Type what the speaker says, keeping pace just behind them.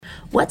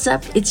What's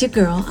up? It's your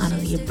girl,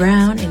 Analia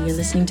Brown, and you're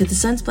listening to the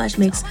Sunsplash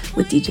Mix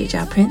with DJ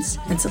Ja Prince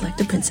and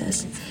Selecta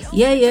Princess.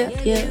 Yeah.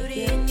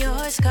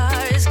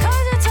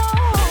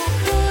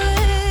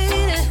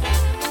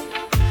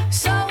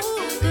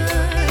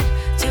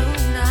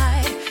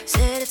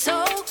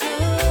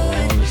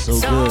 So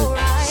good,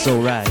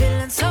 so right.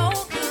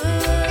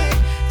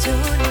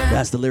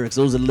 That's the lyrics.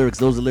 Those are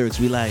the lyrics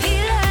we like.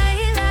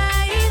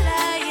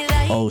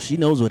 Oh, she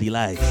knows what he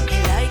likes.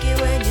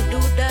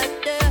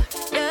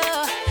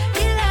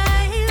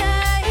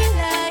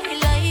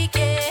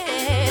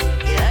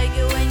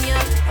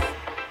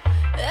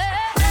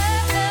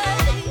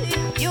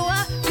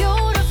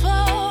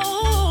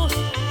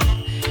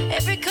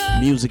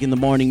 Music in the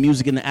morning,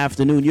 music in the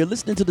afternoon. You're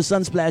listening to the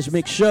Sunsplash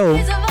Mix Show.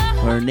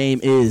 Her name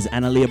is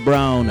Analia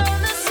Brown.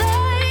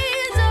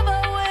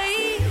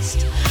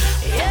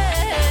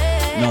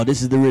 No,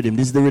 this is the rhythm.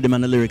 This is the rhythm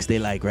and the lyrics they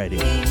like right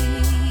here.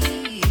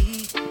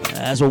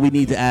 That's what we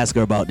need to ask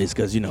her about this,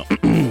 because, I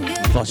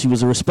thought she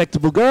was a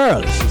respectable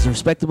girl. She's a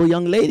respectable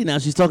young lady. Now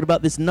she's talking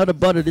about this nutter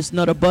butter.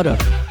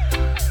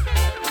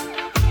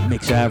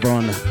 Make sure I have her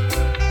on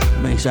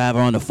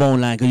the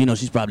phone line, because,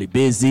 she's probably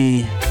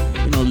busy,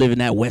 living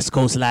that West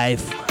Coast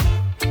life.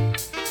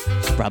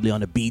 She's probably on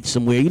the beach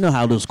somewhere. You know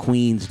how those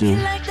queens do.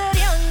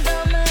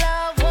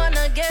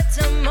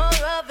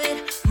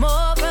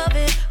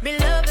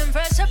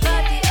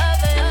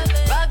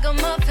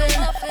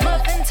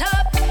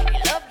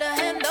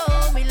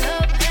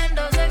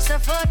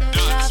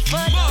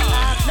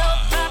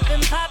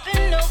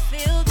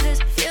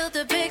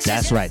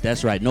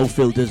 That's right. No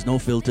filters, no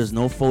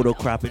photo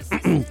cropping.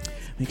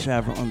 Make sure I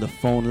have her on the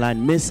phone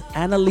line. Miss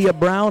Analia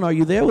Brown, are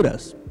you there with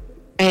us?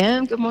 I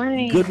am. Good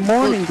morning. Good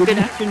morning. Good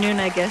afternoon,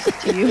 I guess,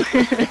 to you.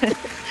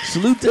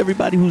 Salute to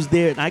everybody who's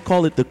there. And I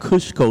call it the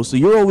Kush Coast. So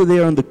you're over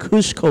there on the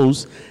Kush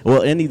Coast.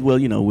 We're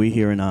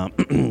here in on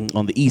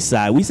the east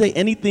side. We say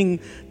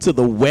anything to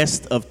the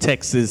west of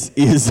Texas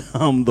is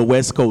the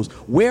West Coast.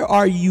 Where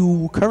are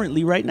you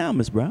currently right now,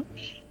 Miss Brown?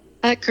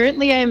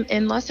 Currently, I'm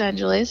in Los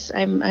Angeles.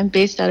 I'm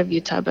based out of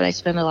Utah, but I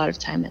spend a lot of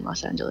time in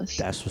Los Angeles.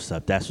 That's what's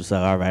up.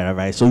 All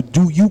right. So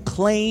do you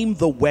claim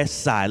the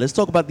West Side? Let's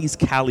talk about these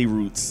Cali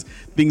roots,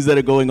 things that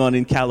are going on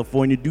in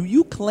California. Do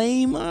you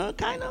claim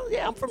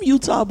I'm from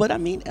Utah, but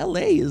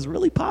LA is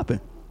really popping.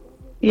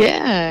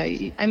 Yeah,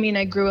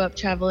 I grew up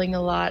traveling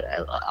a lot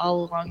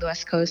all along the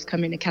West Coast,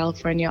 coming to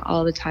California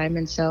all the time,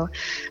 and so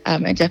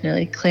I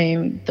definitely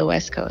claim the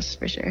West Coast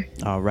for sure.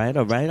 All right.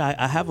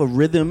 I have a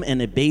rhythm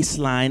and a bass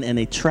line and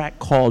a track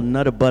called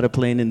Nutter Butter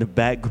playing in the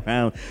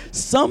background.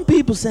 Some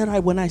people said,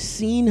 when I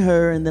seen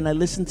her and then I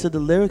listened to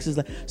the lyrics, it's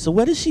like, so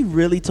what is she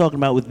really talking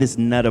about with this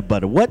Nutter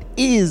Butter? What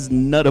is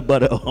Nutter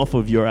Butter off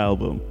of your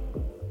album?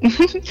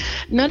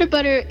 Nutter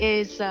Butter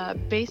is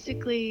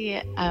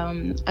basically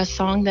a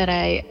song that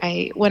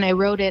I when I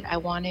wrote it, I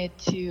wanted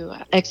to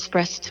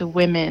express to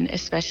women,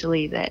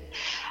 especially that,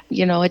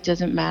 it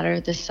doesn't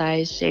matter the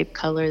size, shape,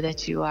 color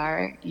that you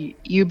are.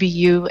 You be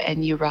you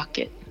and you rock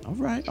it. All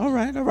right.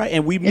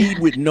 And we meet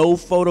with no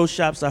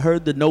Photoshops. I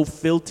heard the no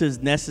filters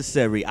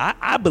necessary.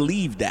 I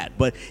believe that.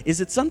 But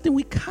is it something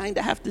we kind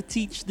of have to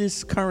teach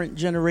this current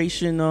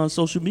generation on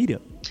social media?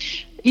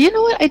 You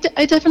know what?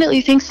 I definitely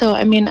think so.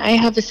 I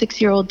have a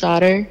 6-year-old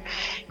daughter,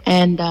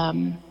 and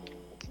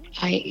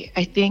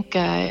I think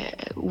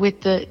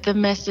with the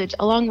message,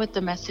 along with the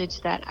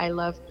message that I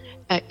love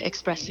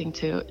expressing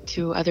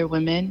to other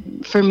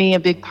women, for me, a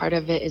big part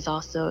of it is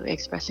also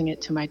expressing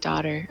it to my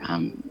daughter,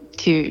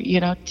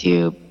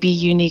 to be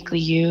uniquely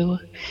you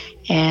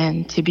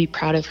and to be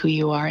proud of who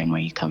you are and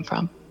where you come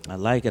from. I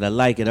like it. All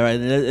right,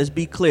 let's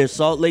be clear.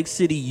 Salt Lake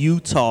City,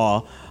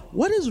 Utah.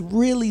 What is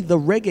really the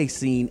reggae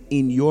scene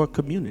in your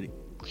community?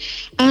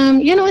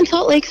 In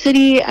Salt Lake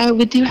City,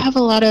 we do have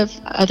a lot of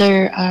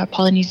other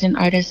Polynesian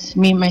artists.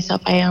 Me,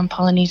 myself, I am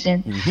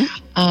Polynesian.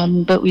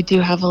 Mm-hmm. But we do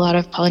have a lot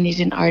of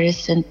Polynesian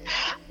artists. And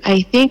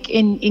I think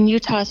in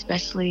Utah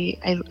especially,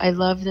 I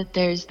love that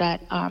there's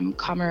that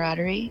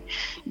camaraderie,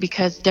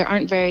 because there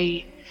aren't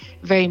very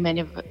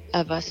many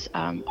of us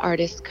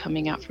artists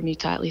coming out from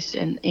Utah, at least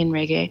in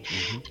reggae.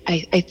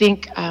 Mm-hmm. I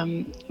think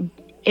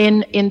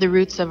in the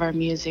roots of our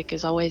music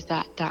is always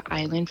that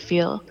island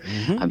feel,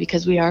 mm-hmm.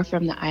 Because we are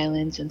from the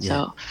islands, and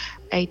so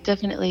I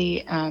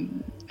definitely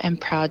am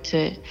proud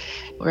to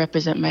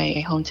represent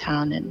my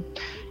hometown,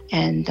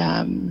 and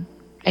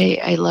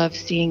I love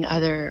seeing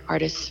other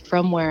artists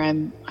from where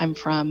I'm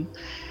from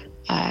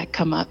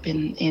come up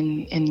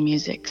in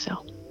music.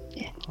 So.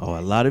 Oh,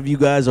 a lot of you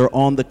guys are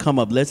on the come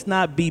up. Let's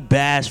not be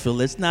bashful.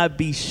 Let's not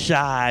be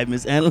shy.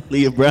 Miss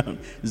Analia Brown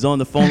is on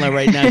the phone line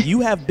right now.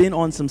 You have been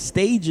on some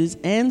stages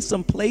and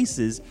some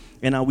places,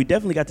 and we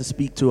definitely got to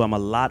speak to a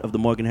lot of the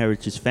Morgan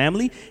Heritage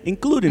family,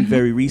 including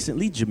very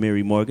recently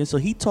Jamiri Morgan. So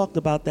he talked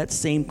about that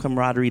same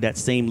camaraderie, that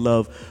same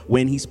love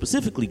when he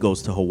specifically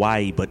goes to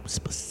Hawaii, but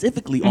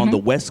specifically on the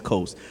West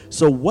Coast.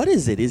 So what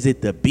is it? Is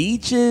it the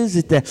beaches?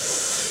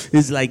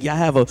 Is like y'all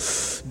have a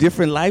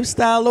different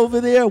lifestyle over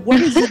there?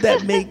 What is it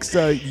that makes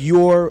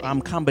your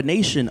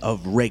combination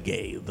of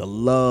reggae, the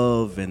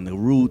love and the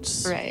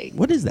roots? Right.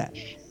 What is that?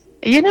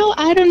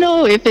 I don't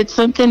know if it's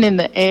something in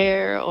the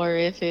air or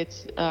if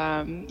it's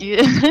I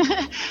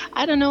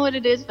don't know what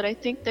it is, but I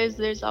think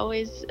there's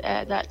always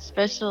that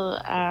special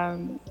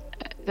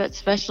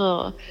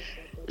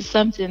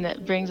something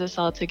that brings us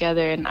all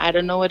together, and I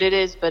don't know what it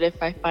is, but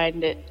if I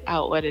find it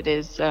out what it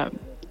is, I'll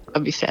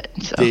be set.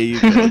 So. There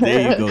you go.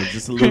 There you go.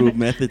 Just a little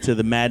method to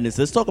the madness.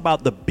 Let's talk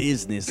about the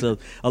business. So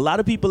a lot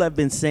of people have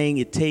been saying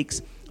it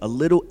takes a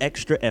little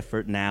extra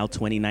effort now.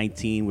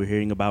 2019, we're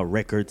hearing about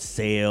record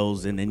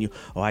sales, and then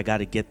I got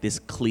to get this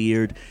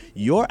cleared.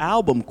 Your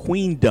album,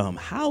 Queendom,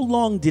 how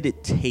long did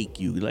it take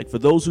you? Like, for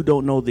those who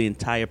don't know the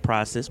entire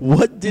process,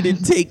 what did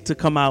it take to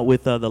come out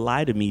with the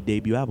Lie to Me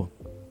debut album?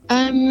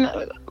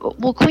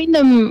 Well,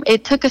 Queendom,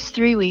 it took us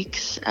 3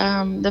 weeks.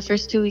 The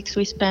first 2 weeks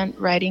we spent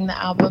writing the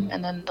album,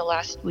 and then the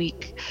last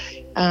week,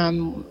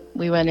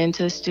 we went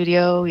into the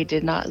studio. We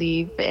did not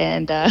leave,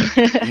 and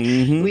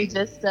we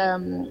just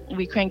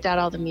we cranked out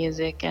all the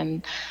music.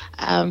 And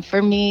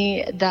for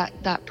me,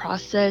 that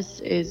process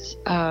is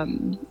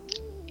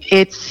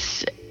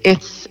it's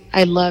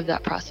I love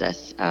that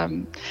process.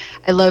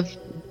 I love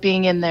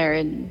being in there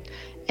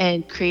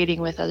and creating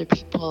with other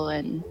people,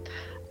 and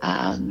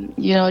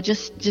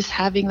just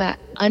having that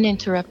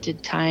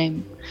uninterrupted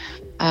time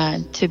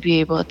to be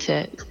able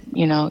to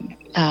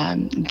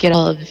get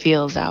all of the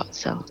feels out.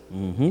 So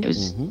it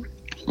was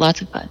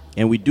lots of fun.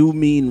 And we do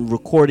mean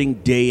recording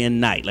day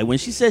and night. Like when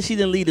she said she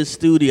didn't leave the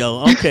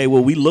studio, okay,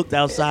 well, we looked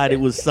outside,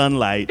 it was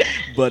sunlight.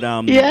 But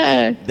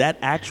that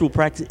actual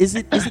practice, is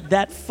it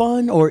that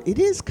fun, or it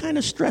is kind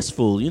of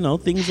stressful?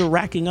 Things are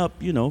racking up,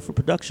 for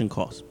production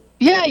costs.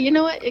 Yeah, you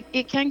know what?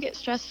 It can get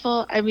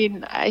stressful. I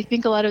mean, I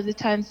think a lot of the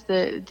times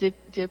the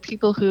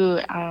people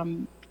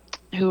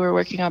who were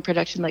working on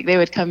production, like, they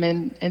would come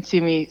in and see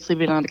me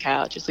sleeping on the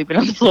couch or sleeping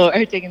on the floor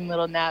or taking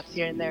little naps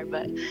here and there.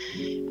 But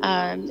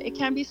it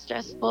can be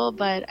stressful.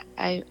 But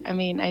I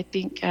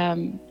think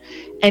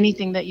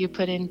anything that you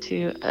put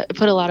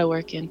a lot of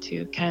work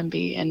into can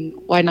be, and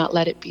why not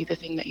let it be the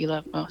thing that you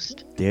love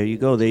most? There you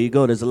go.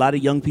 There's a lot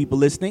of young people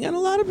listening, and a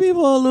lot of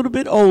people a little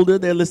bit older.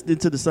 They're listening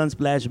to the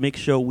Sunsplash Mix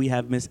Show. We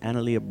have Miss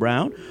Analia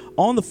Brown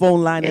on the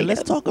phone line, and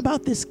let's talk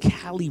about this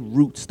Cali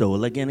roots, though.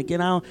 Again,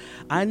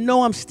 I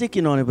know I'm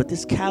sticking on it, but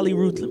this Cali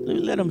roots,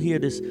 let them hear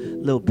this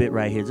little bit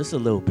right here, just a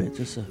little bit,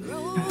 just a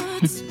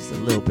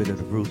little bit of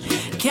the roots.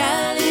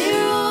 Cali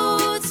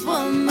roots,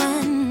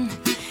 woman,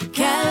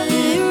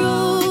 Cali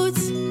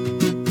roots.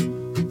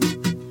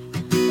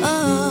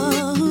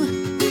 Oh,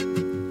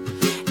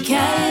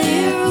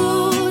 Cali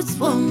roots,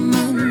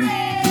 woman,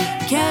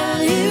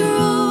 Cali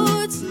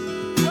roots.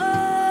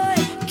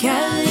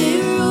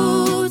 Cali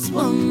roots,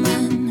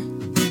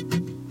 woman.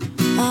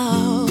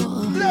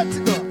 Oh, let's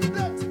go.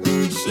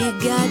 She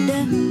got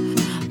the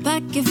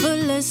pocket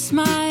full of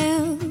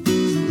smiles,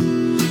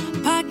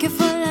 pocket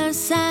full of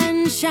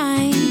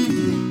sunshine,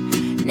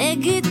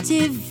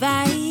 negative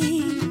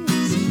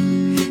vibes,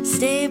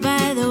 stay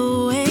by the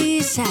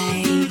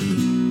wayside,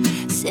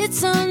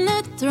 sits on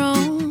the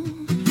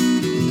throne,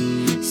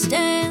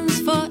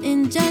 stands for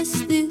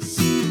injustice,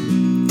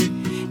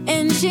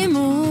 and she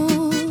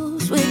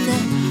moves with a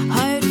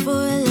heart full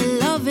of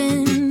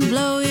loving,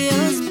 blow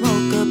your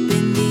smoke up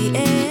in the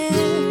air.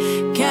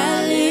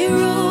 Cali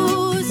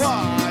roots,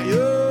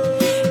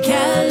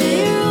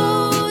 Cali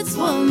roots,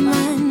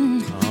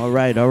 woman. All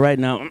right.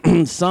 Now,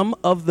 some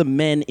of the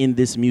men in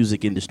this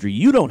music industry,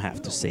 you don't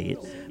have to say it,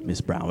 Miss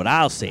Brown, but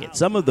I'll say it.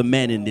 Some of the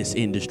men in this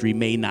industry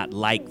may not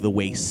like the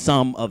way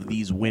some of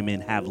these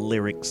women have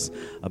lyrics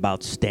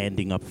about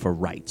standing up for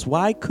rights.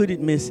 Why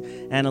couldn't Miss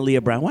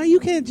Analia Brown, why you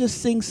can't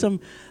just sing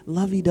some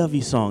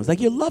lovey-dovey songs? Like,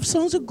 your love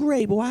songs are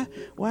great, but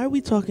why are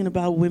we talking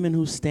about women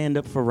who stand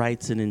up for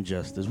rights and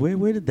injustice?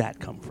 Where did that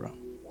come from?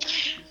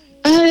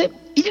 I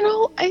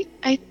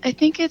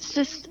think it's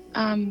just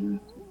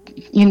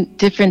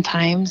different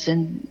times,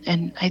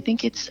 and I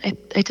think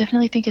I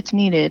definitely think it's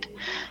needed.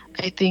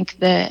 I think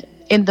that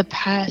in the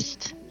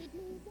past,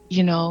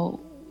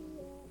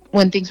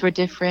 when things were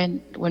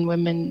different, when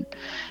women,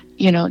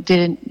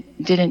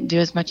 didn't do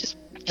as much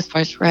as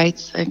far as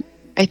rights,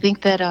 I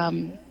think that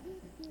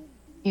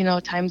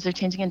times are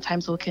changing and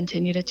times will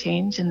continue to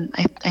change, and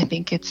I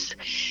think it's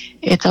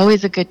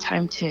always a good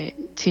time to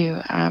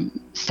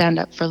stand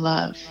up for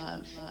love.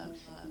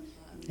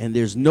 And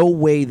there's no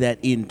way that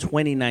in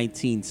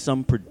 2019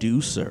 some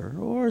producer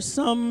or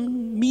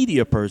some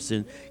media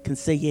person can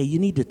say, yeah, you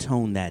need to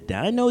tone that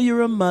down. I know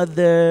you're a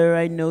mother.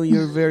 I know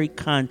you're very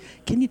Can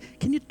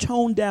you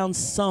tone down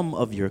some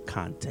of your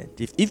content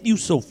if you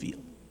so feel?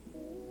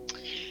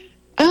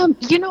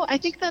 I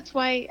think that's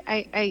why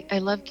I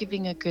love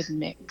giving a good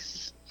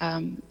mix.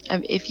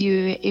 If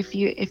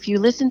you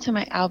listen to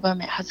my album,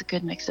 it has a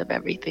good mix of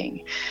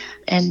everything,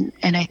 and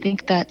I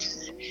think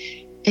that's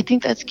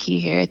key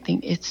here. I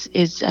think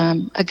it's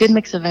a good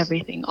mix of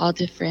everything, all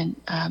different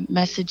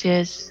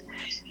messages,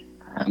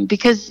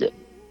 because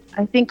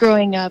I think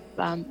growing up,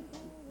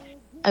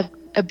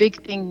 a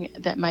big thing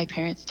that my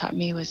parents taught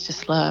me was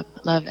just love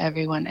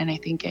everyone, and I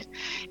think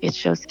it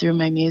shows through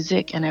my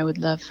music, and I would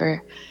love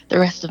for the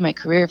rest of my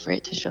career for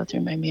it to show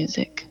through my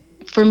music.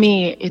 for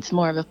me, it's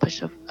more of a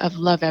push of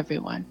love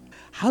everyone.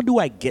 How do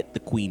I get the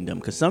Queendom?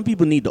 Because some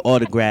people need the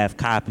autographed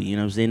copy, you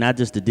know what I'm saying? Not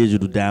just the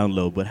digital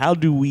download, but how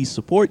do we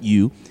support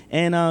you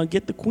and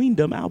get the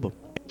Queendom album?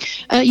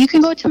 You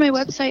can go to my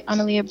website,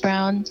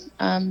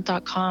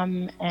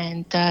 AnaliaBrown.com,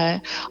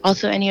 and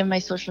also any of my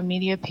social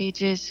media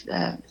pages.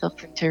 Feel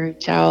free to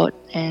reach out,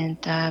 and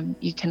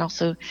you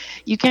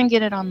can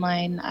get it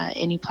online,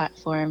 any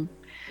platform.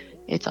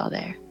 It's all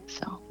there.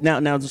 So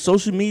now the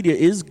social media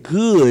is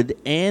good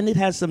and it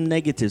has some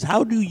negatives.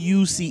 How do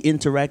you see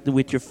interacting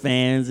with your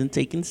fans and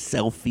taking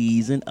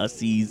selfies and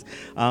ussies?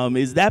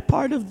 Is that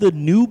part of the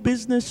new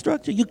business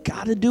structure? You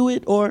gotta do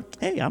it, or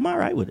hey, I'm all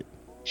right with it?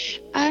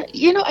 I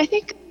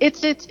think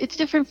it's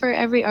different for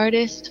every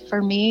artist.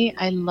 For me,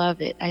 I love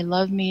it. I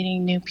love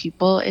meeting new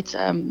people. It's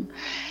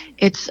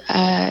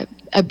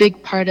a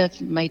big part of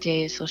my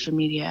day is social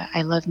media.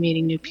 I love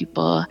meeting new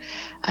people.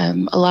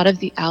 A lot of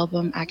the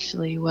album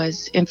actually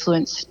was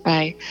influenced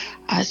by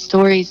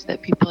stories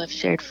that people have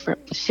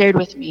shared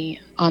with me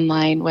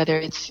online, whether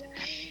it's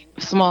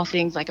small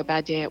things like a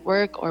bad day at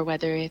work, or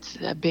whether it's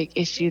a big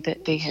issue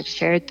that they have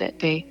shared that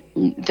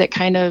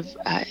kind of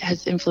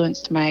has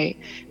influenced my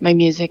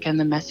music and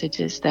the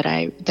messages that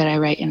I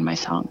write in my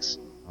songs.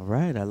 All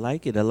right, I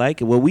like it.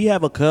 Well, we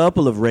have a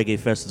couple of reggae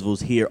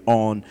festivals here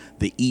on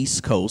the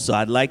East Coast, so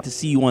I'd like to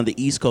see you on the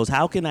East Coast.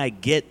 How can I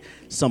get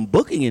some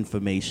booking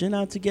information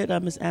to get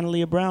Miss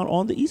Analia Brown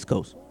on the East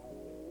Coast?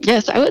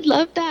 Yes, I would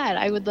love that.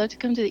 I would love to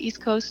come to the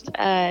East Coast.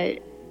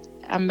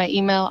 My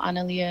email,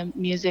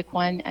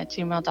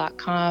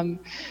 analiamusic1@gmail.com.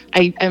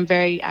 I am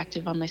very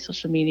active on my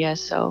social media,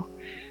 so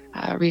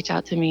reach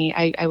out to me.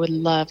 I would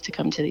love to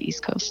come to the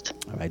East Coast.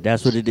 All right,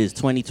 that's what it is,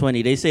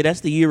 2020. They say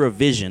that's the year of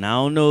vision. I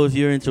don't know if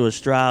you're into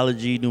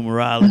astrology,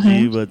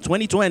 numerology, but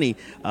 2020,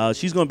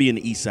 she's going to be in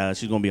the East Side.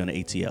 She's going to be on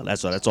the ATL.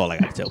 That's all I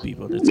got to tell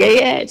people.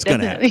 It's going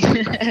to happen.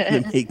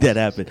 Make that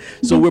happen.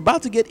 So we're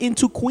about to get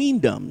into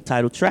Queendom,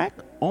 title track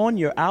on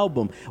your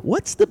album.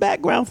 What's the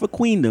background for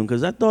Queendom?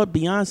 Because I thought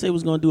Beyonce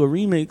was going to do a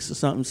remix or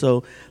something.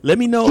 So let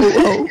me know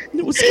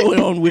what's going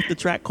on with the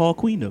track called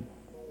Queendom.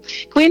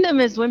 Queendom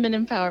is women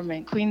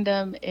empowerment.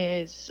 Queendom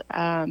is,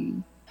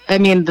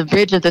 the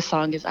bridge of the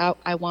song is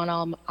I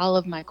want all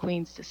of my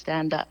queens to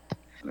stand up.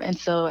 And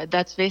so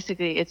that's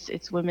basically,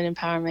 it's women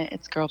empowerment,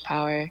 it's girl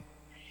power,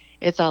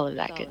 it's all of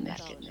that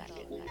goodness.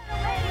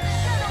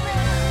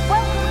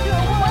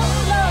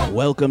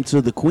 Welcome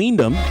to the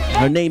Queendom.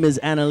 Her name is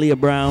Analia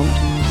Brown.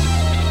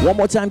 One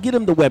more time, get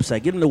them the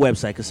website,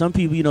 because some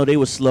people, they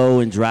were slow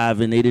and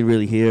driving, they didn't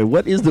really hear.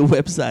 What is the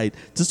website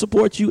to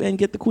support you and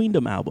get the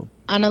Queendom album?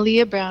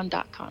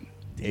 AnaliaBrown.com.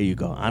 There you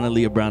go,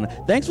 Analia Brown.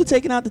 Thanks for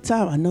taking out the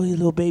time. I know your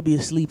little baby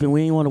is sleeping.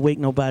 We ain't want to wake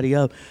nobody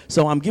up.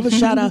 So give a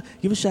shout out.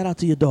 Give a shout out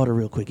to your daughter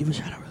real quick.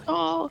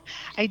 Oh,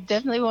 I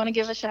definitely want to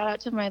give a shout out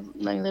to my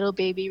little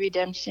baby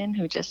Redemption,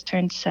 who just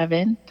turned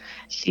 7.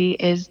 She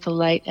is the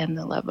light and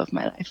the love of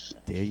my life.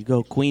 There you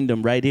go,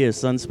 Queendom right here,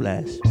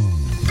 Sunsplash.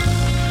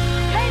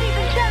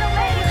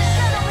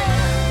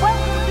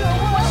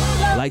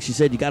 Like she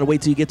said, you got to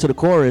wait till you get to the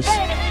chorus.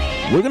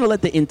 We're going to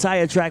let the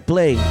entire track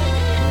play.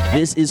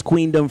 This is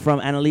Queendom from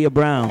Analia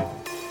Brown.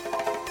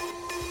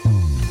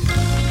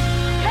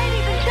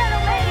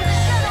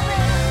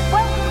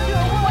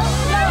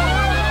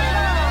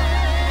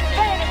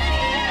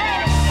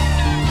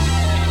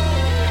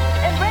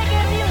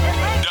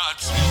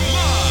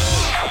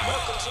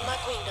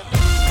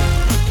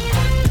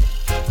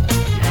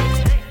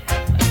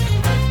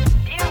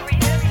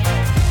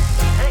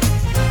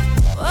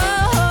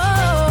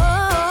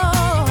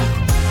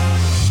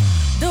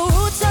 The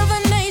roots of a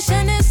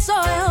nation is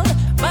soiled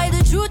by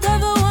the truth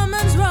of a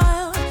woman's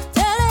royal.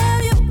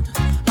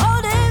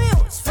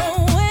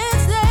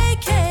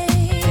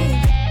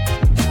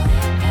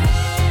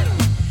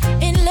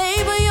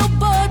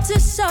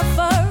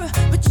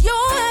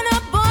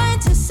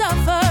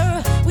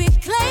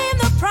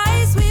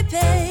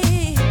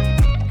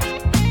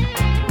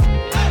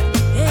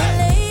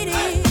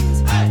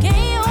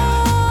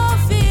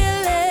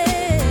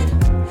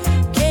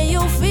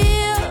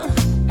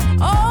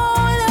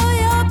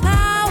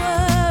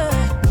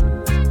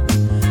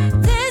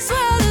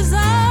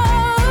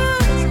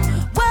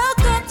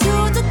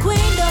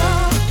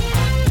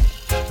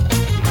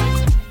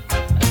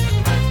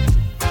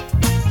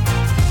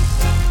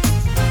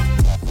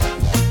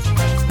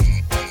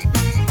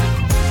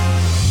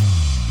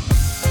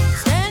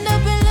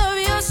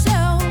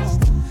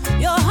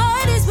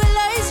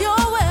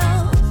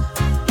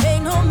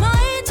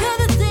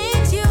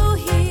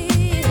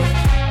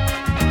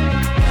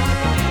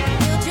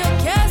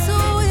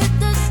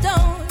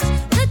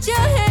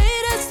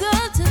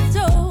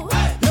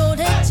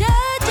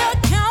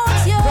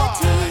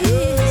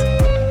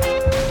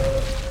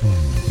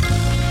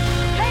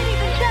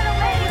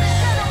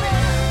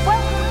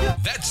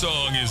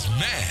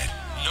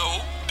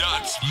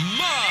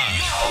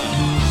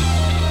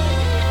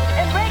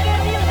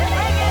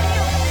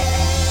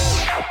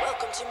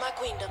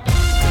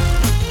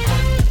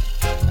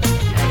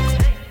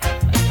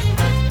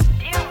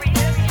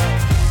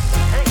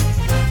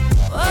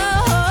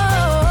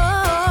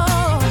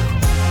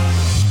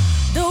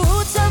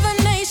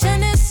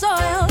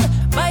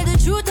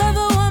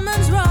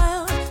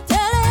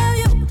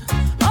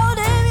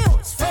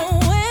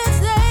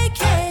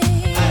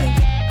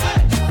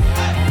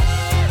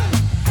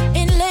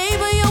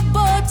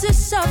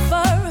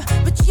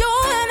 but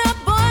you're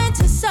not born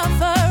to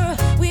suffer.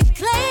 We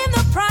claim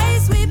the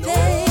price we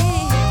pay.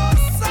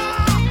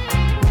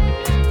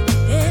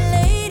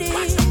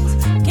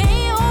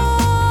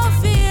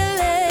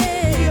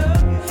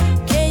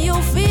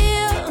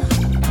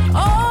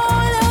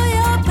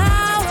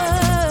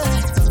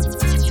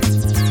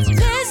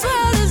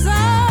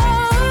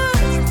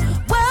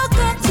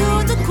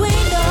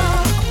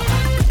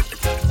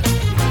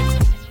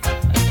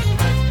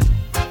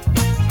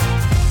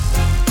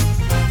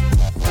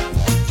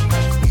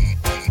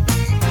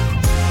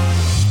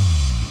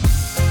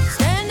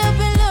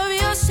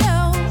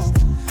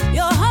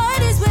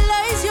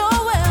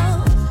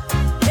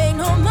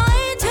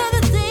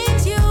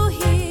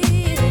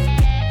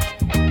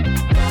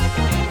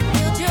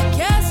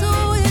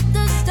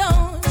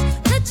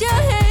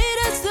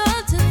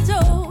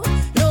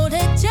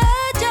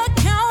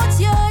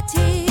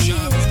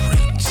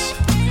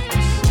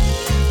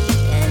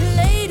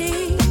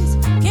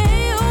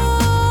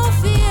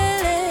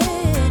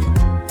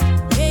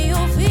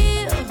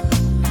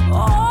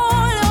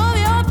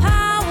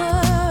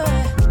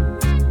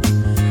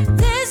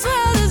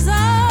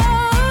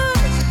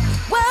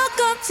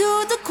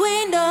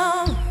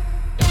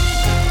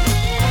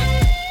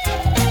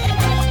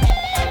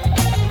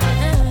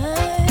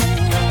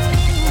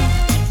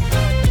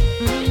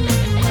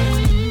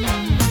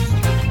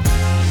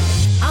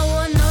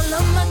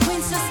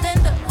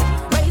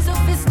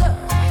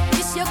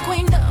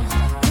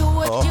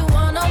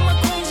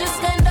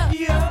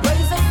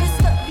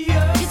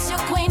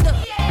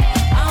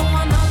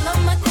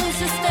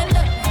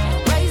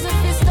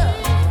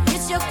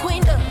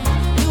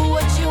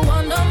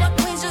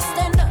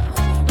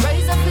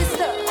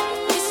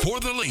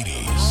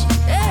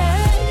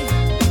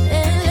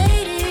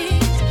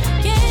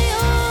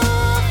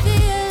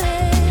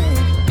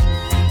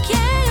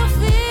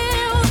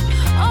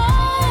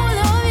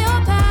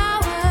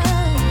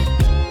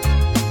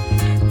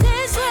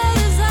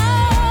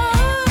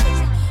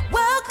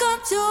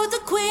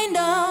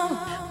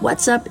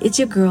 What's up? It's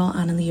your girl,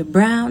 Analia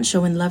Brown,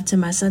 showing love to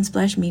my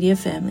Sunsplash Media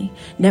family.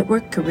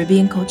 Network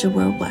Caribbean Culture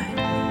Worldwide.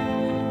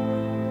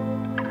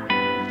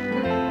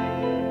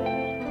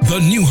 The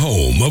new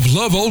home of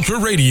Love Ultra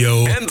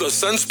Radio and the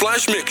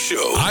Sunsplash Mix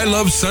Show.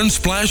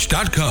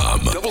 ilovesunsplash.com.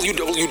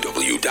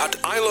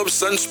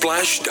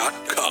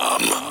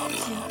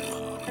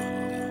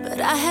 www.ilovesunsplash.com. But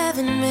I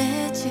haven't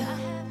met you.